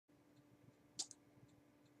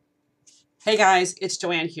Hey guys, it's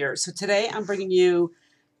Joanne here. So today I'm bringing you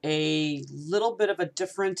a little bit of a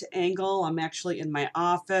different angle. I'm actually in my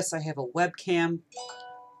office. I have a webcam.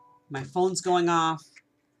 My phone's going off.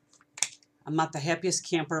 I'm not the happiest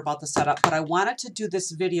camper about the setup, but I wanted to do this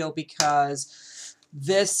video because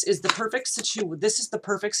this is the perfect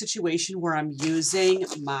situation where I'm using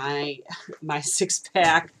my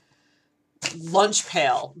 6-pack lunch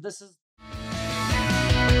pail. This is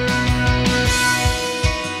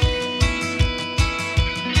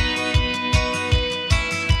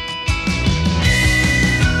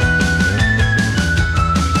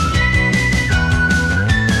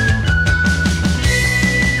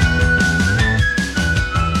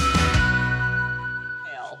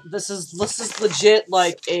This is legit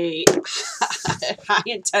like a high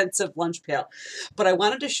intensive lunch pail. But I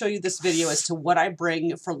wanted to show you this video as to what I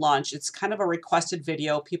bring for lunch. It's kind of a requested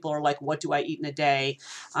video. People are like, what do I eat in a day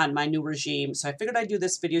on my new regime? So I figured I'd do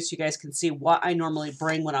this video so you guys can see what I normally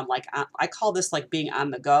bring when I'm like, I call this like being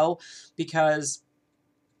on the go, because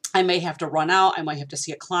I may have to run out, I might have to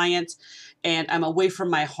see a client, and I'm away from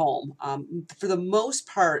my home. For the most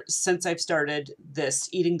part, since I've started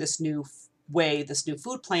eating this new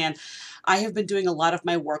food plan, I have been doing a lot of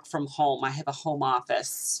my work from home. I have a home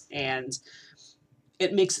office, and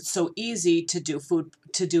it makes it so easy to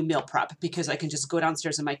do meal prep, because I can just go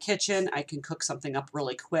downstairs in my kitchen. I can cook something up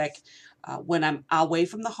really quick. When I'm away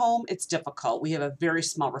from the home, it's difficult. We have a very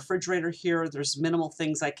small refrigerator here. There's minimal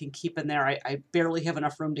things I can keep in there. I barely have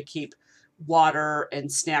enough room to keep water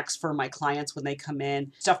and snacks for my clients when they come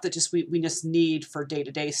in. Stuff that we just need for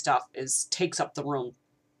day-to-day stuff takes up the room.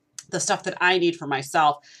 The stuff that I need for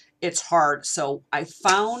myself, it's hard. So I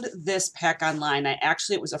found this pack online.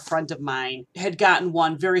 It was a friend of mine had gotten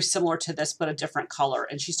one very similar to this, but a different color.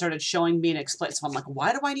 And she started showing me and explaining. So I'm like,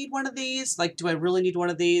 why do I need one of these? Like, do I really need one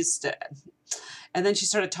of these? And then she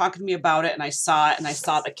started talking to me about it, and I saw it, and I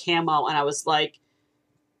saw the camo, and I was like,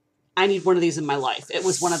 I need one of these in my life. It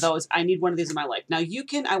was one of those, I need one of these in my life. Now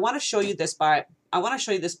I want to show you this,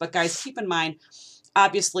 but guys, keep in mind,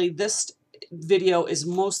 obviously this video is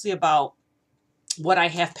mostly about what I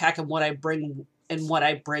have pack and what I bring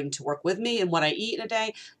to work with me and what I eat in a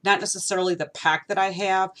day, not necessarily the pack that I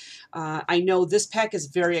have. I know this pack is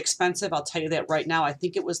very expensive. I'll tell you that right now. I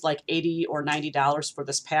think it was like $80 or $90 for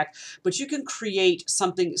this pack, but you can create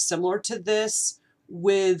something similar to this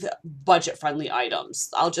with budget-friendly items.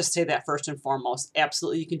 I'll just say that first and foremost.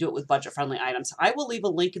 Absolutely, you can do it with budget-friendly items. I will leave a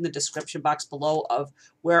link in the description box below of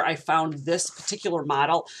where I found this particular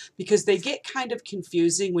model, because they get kind of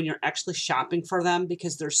confusing when you're actually shopping for them,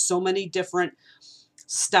 because there's so many different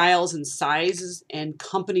styles and sizes and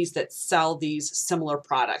companies that sell these similar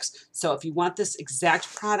products. So if you want this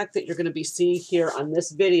exact product that you're going to be seeing here on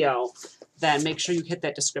this video, then make sure you hit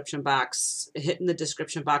in the description box,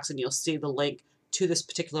 and you'll see the link to this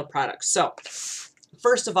particular product. So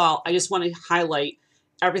first of all, I just want to highlight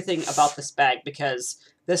everything about this bag, because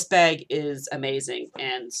this bag is amazing.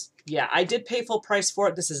 And yeah, I did pay full price for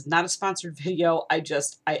it. This is not a sponsored video. I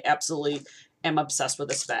absolutely am obsessed with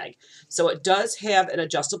this bag. So it does have an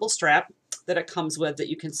adjustable strap that it comes with that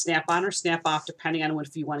you can snap on or snap off depending on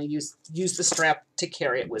if you want to use the strap to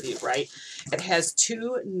carry it with you, right? It has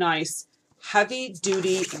two nice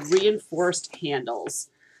heavy-duty reinforced handles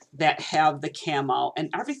that have the camo, and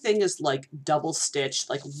everything is like double stitched,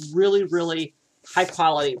 like really, really high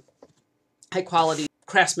quality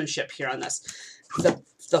craftsmanship here on this.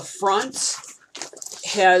 The front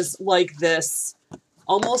has like this,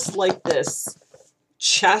 almost like this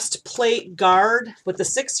chest plate guard, but the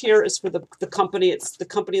 6 here is for the company. The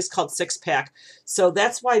company is called 6-pack. So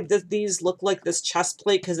that's why these look like this chest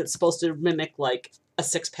plate, because it's supposed to mimic like a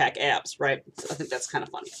 6-pack abs, right? So I think that's kind of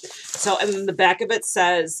funny. So, and then the back of it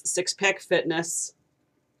says 6-pack fitness.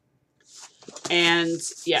 And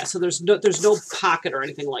yeah, so there's no pocket or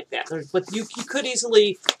anything like that. But you could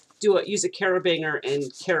easily use a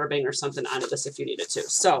carabiner or something onto this if you needed to.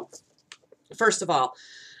 So first of all,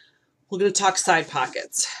 we're going to talk side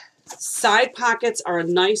pockets. Side pockets are a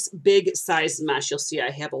nice big size mesh. You'll see I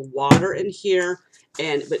have a water in here,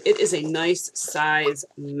 but it is a nice size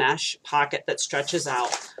mesh pocket that stretches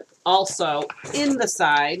out. Also, in the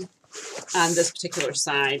side, on this particular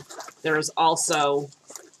side, there is also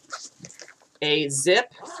a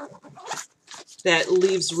zip that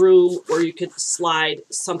leaves room where you could slide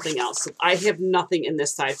something else. So I have nothing in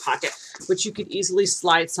this side pocket, but you could easily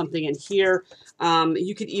slide something in here.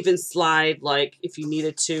 You could even slide, like if you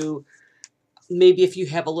needed to, maybe if you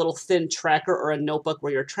have a little thin tracker or a notebook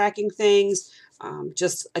where you're tracking things,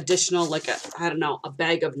 just additional, like a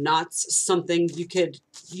bag of nuts, something. You could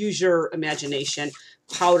use your imagination.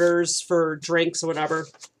 Powders for drinks or whatever.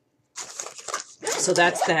 So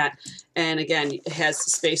that's that. And again, it has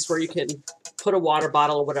space where you can put a water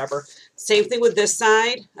bottle or whatever. Same thing with this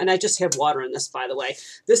side. And I just have water in this, by the way.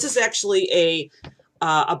 This is actually a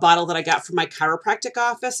bottle that I got from my chiropractic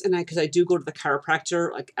office, and because I do go to the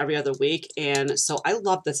chiropractor like every other week, and so I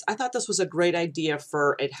love this. I thought this was a great idea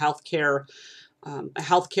for a healthcare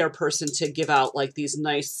person to give out like these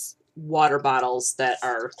nice water bottles that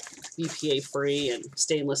are BPA free and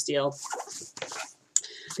stainless steel.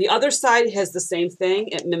 The other side has the same thing.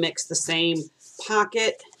 It mimics the same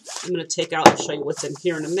pocket. I'm going to take out and show you what's in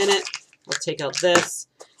here in a minute. I'll take out this,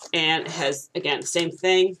 and it has, again, same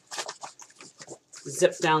thing.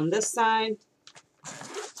 Zip down this side.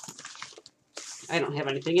 I don't have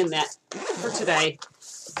anything in that for today.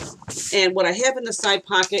 And what I have in the side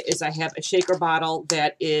pocket is I have a shaker bottle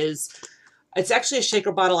that is, it's actually a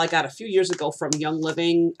shaker bottle I got a few years ago from Young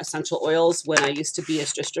Living Essential Oils when I used to be a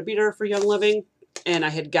distributor for Young Living. And I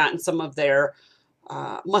had gotten some of their,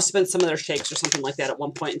 must have been some of their shakes or something like that at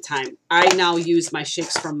one point in time. I now use my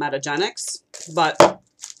shakes from Metagenics, but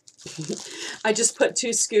I just put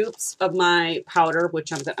 2 scoops of my powder,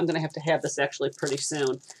 which I'm going to have this actually pretty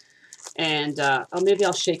soon. And oh, maybe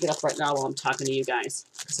I'll shake it up right now while I'm talking to you guys,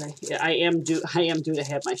 because I am due to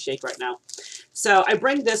have my shake right now. So I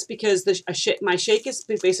bring this because my shake is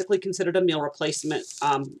basically considered a meal replacement.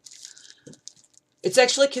 It's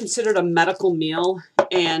actually considered a medical meal,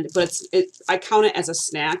 but I count it as a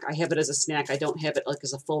snack. I have it as a snack. I don't have it like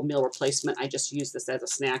as a full meal replacement. I just use this as a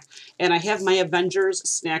snack. And I have my Avengers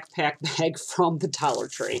snack pack bag from the Dollar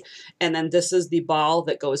Tree. And then this is the ball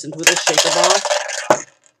that goes into the shaker ball.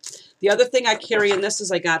 The other thing I carry in this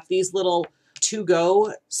is I got these little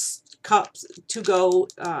to-go cups,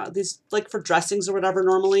 these like for dressings or whatever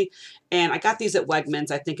normally. And I got these at Wegmans.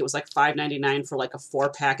 I think it was like $5.99 for like a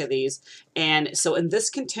 4-pack of these. And so in this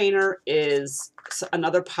container is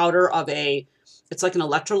another powder of it's like an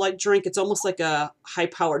electrolyte drink. It's almost like a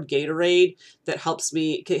high-powered Gatorade that helps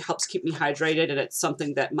keep me hydrated, and it's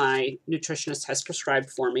something that my nutritionist has prescribed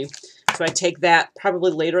for me. So I take that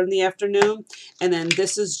probably later in the afternoon. And then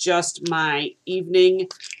this is just my evening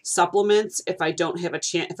supplements. If I don't have a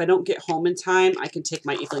chance, if I don't get home in time, I can take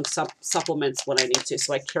my evening supplements when I need to.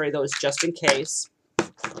 So I carry those just in case.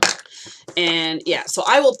 And yeah, so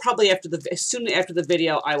I will probably soon after the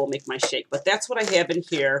video, I will make my shake. But that's what I have in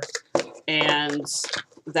here, and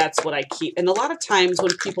that's what I keep. And a lot of times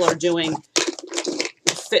when people are doing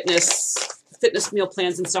fitness meal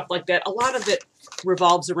plans and stuff like that, a lot of it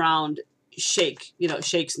revolves around shakes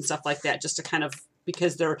and stuff like that, just to kind of,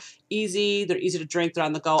 because they're easy to drink, they're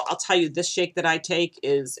on the go. I'll tell you, this shake that I take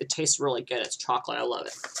it tastes really good. It's chocolate. I love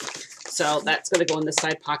it. So that's going to go in the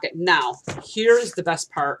side pocket. Now, here is the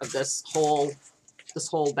best part of this whole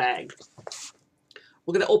bag.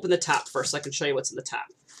 We're going to open the top first so I can show you what's in the top.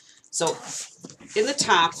 So in the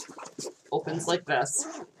top, opens like this,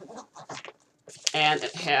 and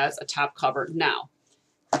it has a top cover. Now,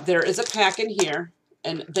 there is a pack in here,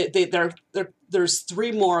 and there's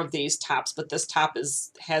 3 more of these tops, but this top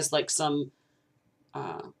has like some,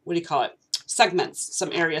 what do you call it? Segments,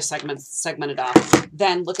 some area segments segmented off.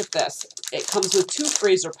 Then look at this. It comes with 2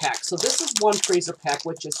 freezer packs. So this is 1 freezer pack,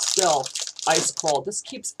 which is still ice cold. This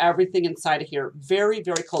keeps everything inside of here very,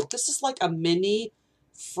 very cold. This is like a mini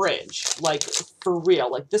fridge, like for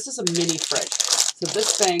real. Like this is a mini fridge. So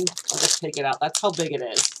this thing, I'll just take it out. That's how big it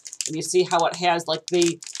is. And you see how it has like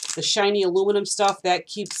the shiny aluminum stuff that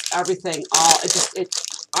keeps everything all.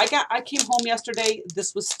 I came home yesterday.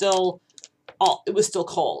 This was still. It was still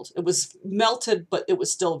cold. It was melted, but it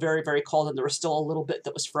was still very, very cold, and there was still a little bit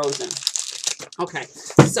that was frozen. Okay,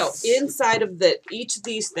 so inside of each of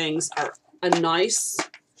these things are a nice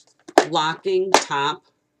locking top,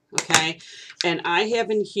 okay? And I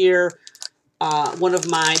have in here one of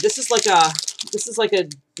my, this is like a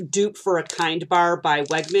dupe for a Kind bar by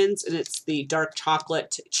Wegmans, and it's the dark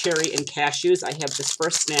chocolate, cherry, and cashews. I have this for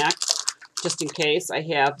a snack, just in case. I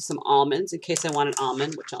have some almonds, in case I want an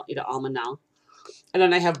almond, which I'll eat an almond now. And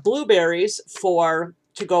then I have blueberries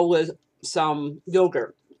to go with some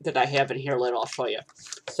yogurt that I have in here later. I'll show you.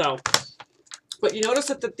 So, but you notice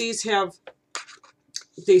that these have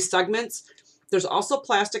these segments. There's also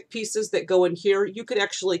plastic pieces that go in here. You could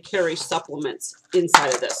actually carry supplements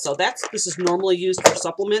inside of this. So this is normally used for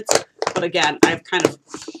supplements. But again, I've kind of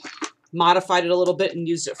modified it a little bit and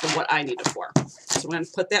used it for what I need it for. So I'm going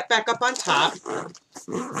to put that back up on top.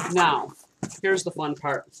 Now, here's the fun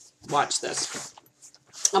part. Watch this.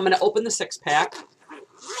 I'm going to open the 6-pack.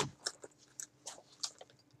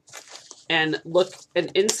 And look, and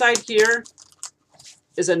inside here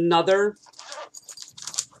is another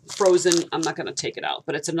frozen. I'm not going to take it out,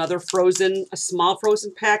 but it's another frozen, a small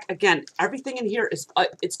frozen pack. Again, everything in here is,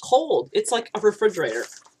 it's cold. It's like a refrigerator.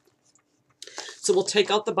 So we'll take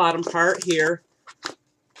out the bottom part here.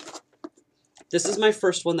 This is my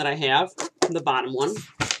first one that I have, the bottom one.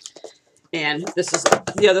 And this is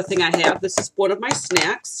the other thing I have. This is one of my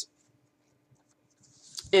snacks.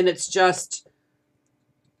 And it's just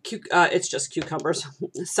cucumbers,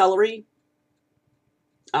 celery,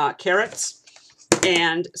 carrots,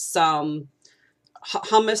 and some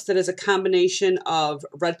hummus that is a combination of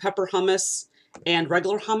red pepper hummus and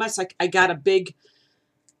regular hummus. I got a big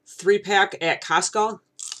 3-pack at Costco.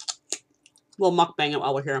 We'll mukbang it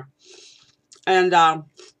while we're here. And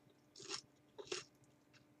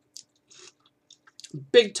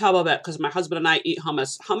big tub of it because my husband and I eat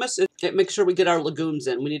hummus. Hummus, it makes sure we get our legumes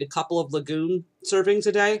in. We need a couple of legume servings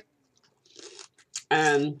a day.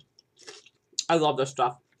 And I love this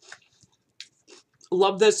stuff.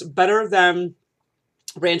 Love this better than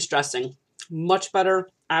ranch dressing. Much better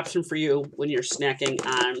option for you when you're snacking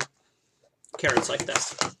on carrots like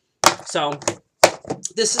this. So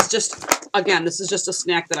this is just, again, this is just a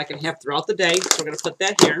snack that I can have throughout the day. So we're going to put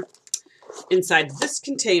that here. Inside this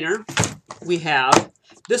container, we have,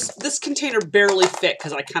 this container barely fit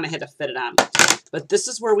because I kind of had to fit it on. But this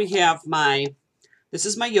is where we have my, this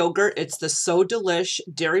is my yogurt. It's the So Delish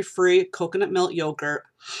dairy-free coconut milk yogurt.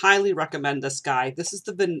 Highly recommend this guy. This is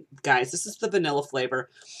the, guys, this is the vanilla flavor.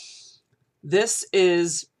 This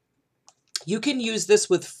is, you can use this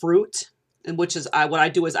with fruit, and which is, what I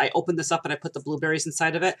do is I open this up and I put the blueberries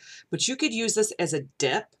inside of it. But you could use this as a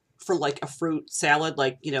dip for like a fruit salad,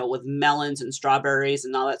 like, you know, with melons and strawberries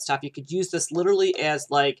and all that stuff. You could use this literally as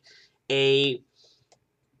like a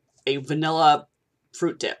vanilla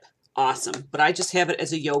fruit dip. Awesome. But I just have it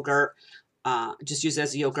as a yogurt. Just use it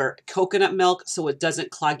as a yogurt. Coconut milk, so it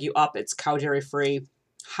doesn't clog you up. It's cow dairy free.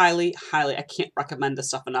 Highly, highly, I can't recommend this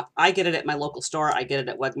stuff enough. I get it at my local store. I get it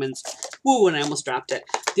at Wegmans. Woo, and I almost dropped it.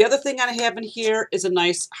 The other thing I have in here is a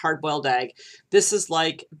nice hard-boiled egg. This is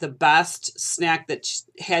like the best snack that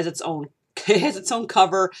has its own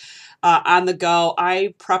cover on the go.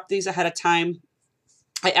 I prep these ahead of time.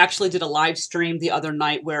 I actually did a live stream the other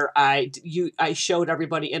night where I showed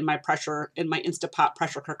everybody in my Instapot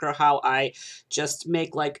pressure cooker how I just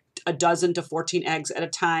make like a dozen to 14 eggs at a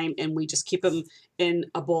time, and we just keep them in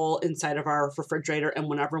a bowl inside of our refrigerator, and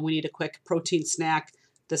whenever we need a quick protein snack,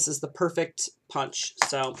 this is the perfect punch.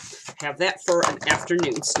 So have that for an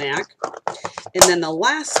afternoon snack. And then the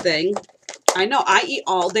last thing, I know I eat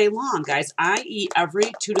all day long, guys. I eat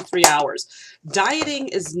every 2 to 3 hours. Dieting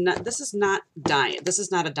is not, this is not diet. This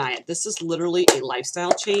is not a diet. This is literally a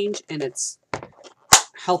lifestyle change, and it's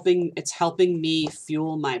helping me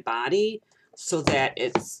fuel my body so that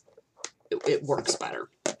it works better.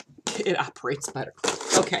 It operates better.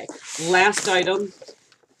 Okay, last item,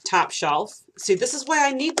 top shelf. See, this is why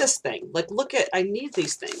I need this thing. Like, look at, I need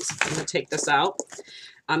these things. I'm going to take this out.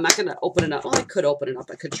 I'm not going to open it up. Oh, I could open it up.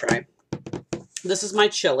 I could try. This is my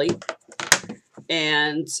chili,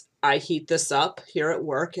 and I heat this up here at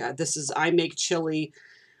work. I make chili.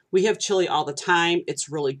 We have chili all the time. It's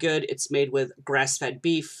really good. It's made with grass-fed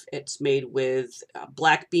beef. It's made with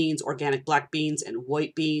black beans, organic black beans, and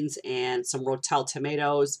white beans, and some Rotel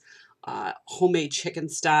tomatoes, homemade chicken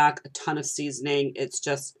stock, a ton of seasoning. It's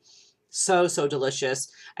just so, so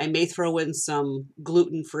delicious. I may throw in some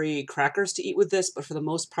gluten-free crackers to eat with this, but for the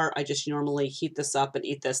most part, I just normally heat this up and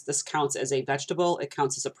eat this. This counts as a vegetable, it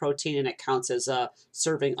counts as a protein, and it counts as a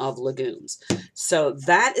serving of legumes. So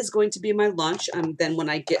that is going to be my lunch. And then when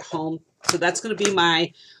I get home, so that's going to be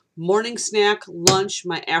my morning snack, lunch,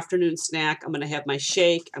 my afternoon snack. I'm going to have my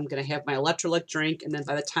shake. I'm going to have my electrolyte drink. And then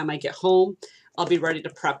by the time I get home, I'll be ready to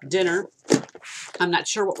prep dinner. I'm not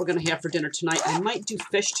sure what we're going to have for dinner tonight. I might do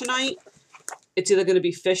fish tonight. It's either going to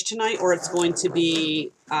be fish tonight or it's going to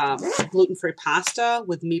be gluten-free pasta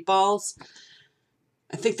with meatballs.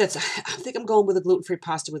 I think I'm going with a gluten-free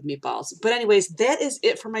pasta with meatballs. But anyways, that is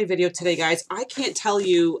it for my video today, guys. I can't tell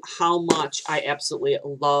you how much I absolutely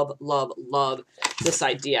love, love, love this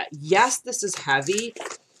idea. Yes, this is heavy,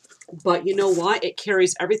 but you know what? It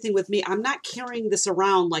carries everything with me. I'm not carrying this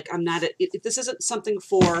around like I'm not, this isn't something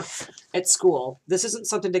for at school. This isn't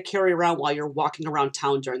something to carry around while you're walking around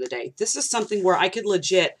town during the day. This is something where I could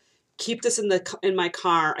legit keep this in my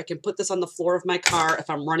car. I can put this on the floor of my car if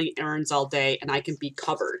I'm running errands all day, and I can be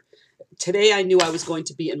covered. Today I knew I was going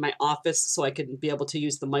to be in my office so I could be able to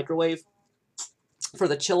use the microwave. for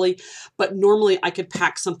the chili, but normally I could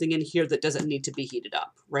pack something in here that doesn't need to be heated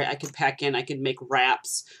up, right? I could pack in, I can make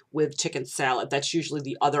wraps with chicken salad. That's usually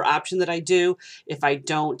the other option that I do. If I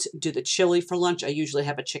don't do the chili for lunch, I usually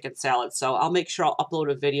have a chicken salad. So I'll make sure I'll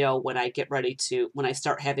upload a video when I get ready to, when I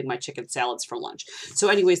start having my chicken salads for lunch. So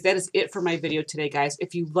anyways, that is it for my video today, guys.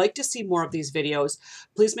 If you'd like to see more of these videos,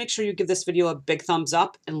 please make sure you give this video a big thumbs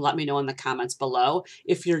up and let me know in the comments below.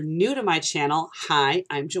 If you're new to my channel, hi,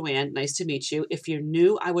 I'm Joanne. Nice to meet you. If you're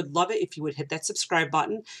new, I would love it if you would hit that subscribe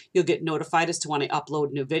button. You'll get notified as to when I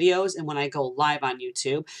upload new videos and when I go live on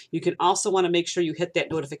YouTube. You can also want to make sure you hit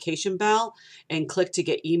that notification bell and click to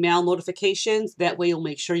get email notifications. That way you'll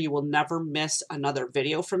make sure you will never miss another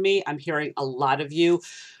video from me. I'm hearing a lot of you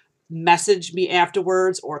message me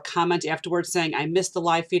afterwards or comment afterwards saying, I missed the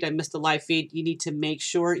live feed, I missed the live feed. You need to make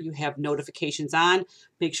sure you have notifications on.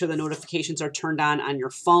 Make sure the notifications are turned on your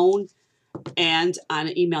phone and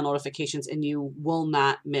on email notifications, and you will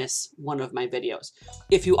not miss one of my videos.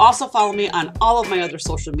 If you also follow me on all of my other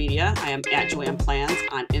social media, I am at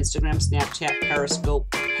JoannePlans on Instagram, Snapchat,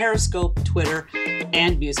 Periscope, Twitter,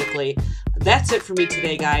 and Musical.ly. That's it for me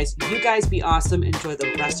today, guys. You guys be awesome. Enjoy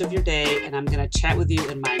the rest of your day, and I'm going to chat with you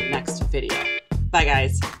in my next video. Bye,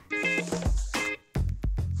 guys.